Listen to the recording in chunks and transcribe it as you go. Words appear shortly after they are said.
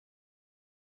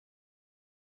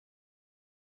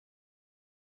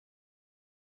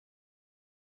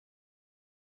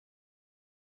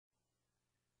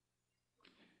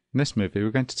In this movie,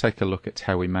 we're going to take a look at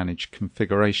how we manage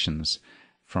configurations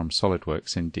from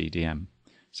SolidWorks in DDM.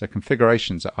 So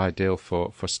configurations are ideal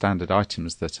for standard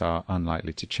items that are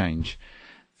unlikely to change.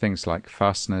 Things like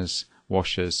fasteners,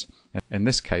 washers. In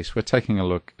this case, we're taking a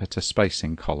look at a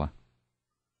spacing collar.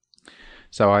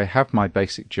 So I have my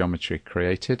basic geometry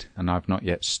created, and I've not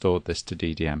yet stored this to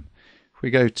DDM. If we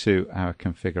go to our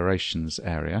configurations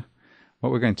area,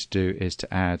 what we're going to do is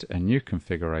to add a new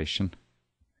configuration.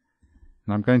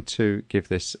 And I'm going to give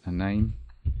this a name.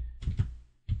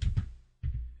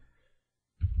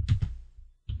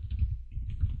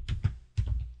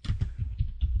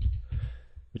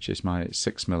 Which is my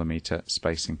 6mm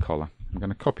spacing collar. I'm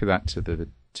going to copy that to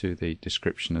the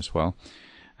description as well.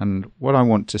 And what I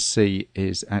want to see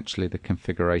is actually the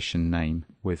configuration name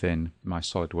within my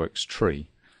SolidWorks tree.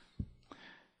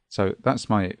 So that's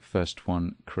my first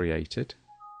one created.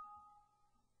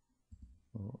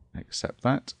 We'll accept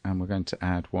that, and we're going to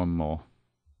add one more.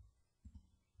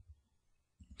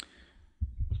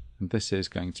 And this is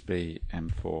going to be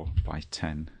M4 by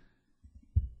 10.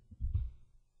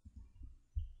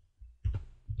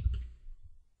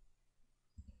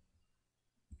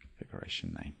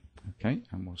 Configuration name. Okay,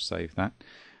 and we'll save that.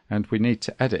 And we need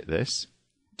to edit this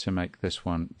to make this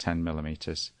one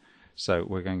 10mm. So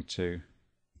we're going to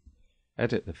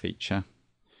edit the feature,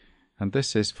 and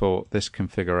this is for this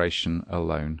configuration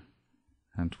alone,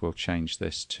 and we'll change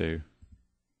this to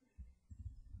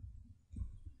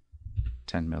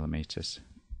 10mm.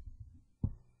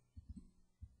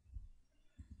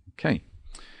 Okay.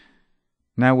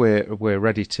 Now we're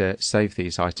ready to save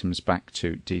these items back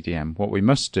to DDM. What we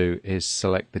must do is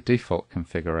select the default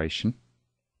configuration,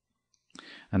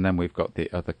 and then we've got the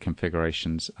other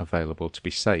configurations available to be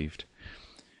saved.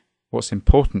 What's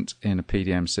important in a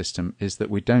PDM system is that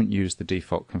we don't use the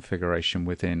default configuration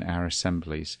within our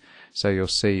assemblies. So you'll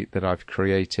see that I've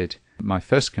created my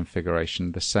first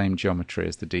configuration the same geometry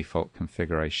as the default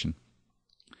configuration.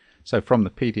 So from the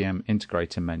PDM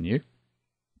integrator menu,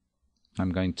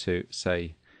 I'm going to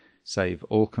say save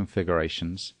all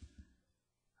configurations,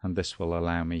 and this will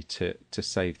allow me to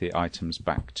save the items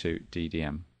back to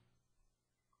DDM.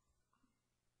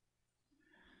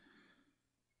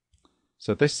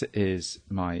 So this is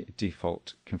my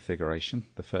default configuration,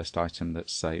 the first item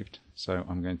that's saved. So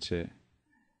I'm going to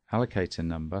allocate a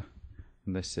number,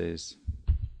 and this is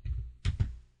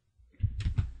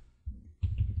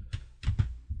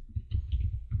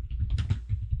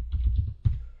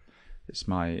it's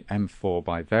my M4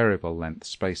 by variable length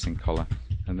spacing collar,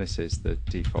 and this is the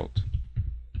default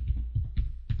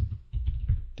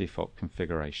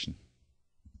configuration.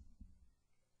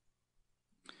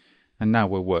 And now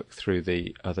we'll work through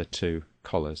the other two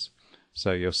collars.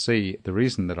 So you'll see the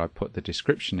reason that I put the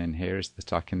description in here is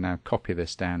that I can now copy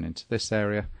this down into this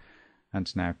area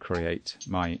and now create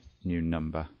my new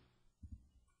number.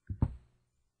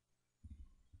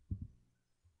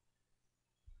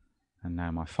 And now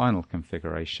my final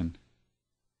configuration.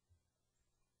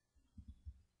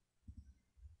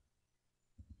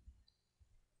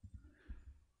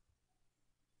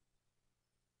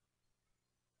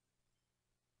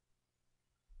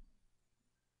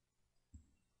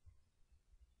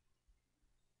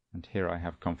 And here I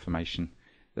have confirmation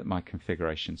that my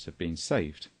configurations have been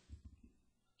saved.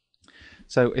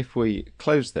 So if we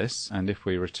close this and if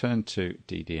we return to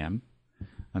DDM,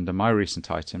 under my recent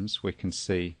items we can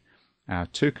see our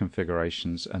two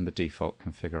configurations and the default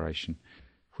configuration.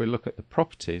 If we look at the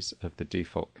properties of the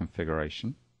default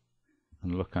configuration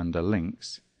and look under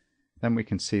links, then we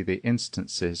can see the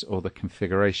instances or the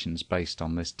configurations based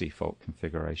on this default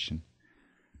configuration.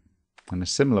 In a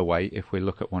similar way, if we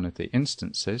look at one of the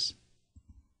instances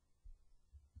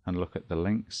and look at the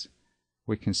links,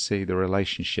 we can see the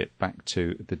relationship back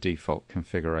to the default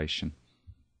configuration.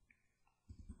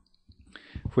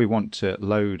 If we want to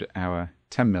load our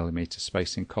 10mm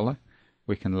spacing collar,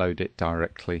 we can load it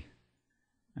directly,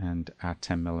 and our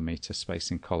 10mm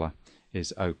spacing collar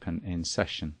is open in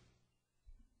session.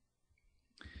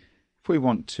 If we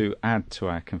want to add to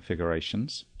our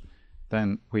configurations,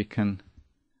 then we can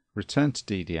return to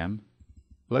DDM,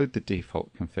 load the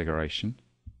default configuration,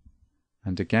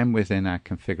 and again within our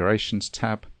configurations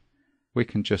tab we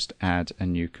can just add a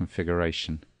new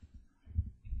configuration.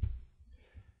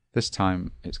 This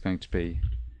time it's going to be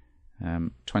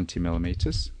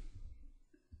 20mm.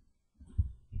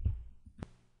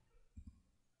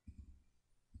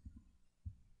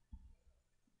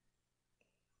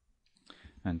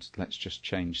 And let's just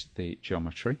change the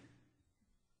geometry.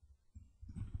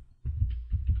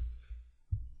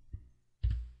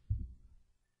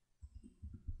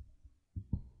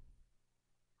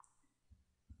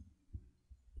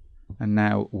 And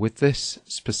now with this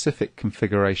specific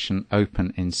configuration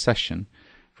open in session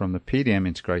from the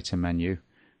PDM integrator menu,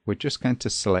 we're just going to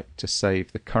select to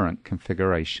save the current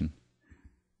configuration.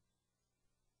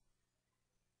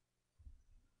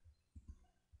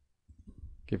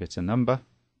 Give it a number.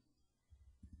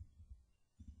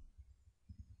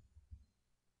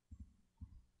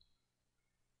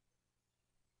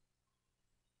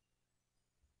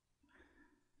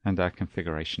 And our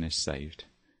configuration is saved.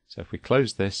 So if we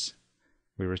close this,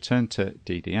 we return to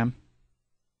DDM,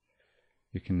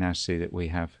 you can now see that we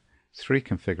have 3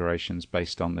 configurations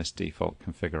based on this default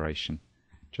configuration.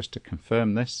 Just to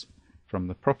confirm this, from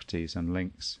the properties and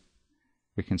links,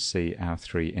 we can see our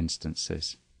 3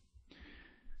 instances.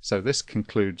 So this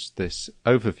concludes this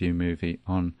overview movie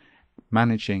on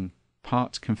managing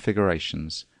part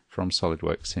configurations from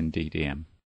SolidWorks in DDM.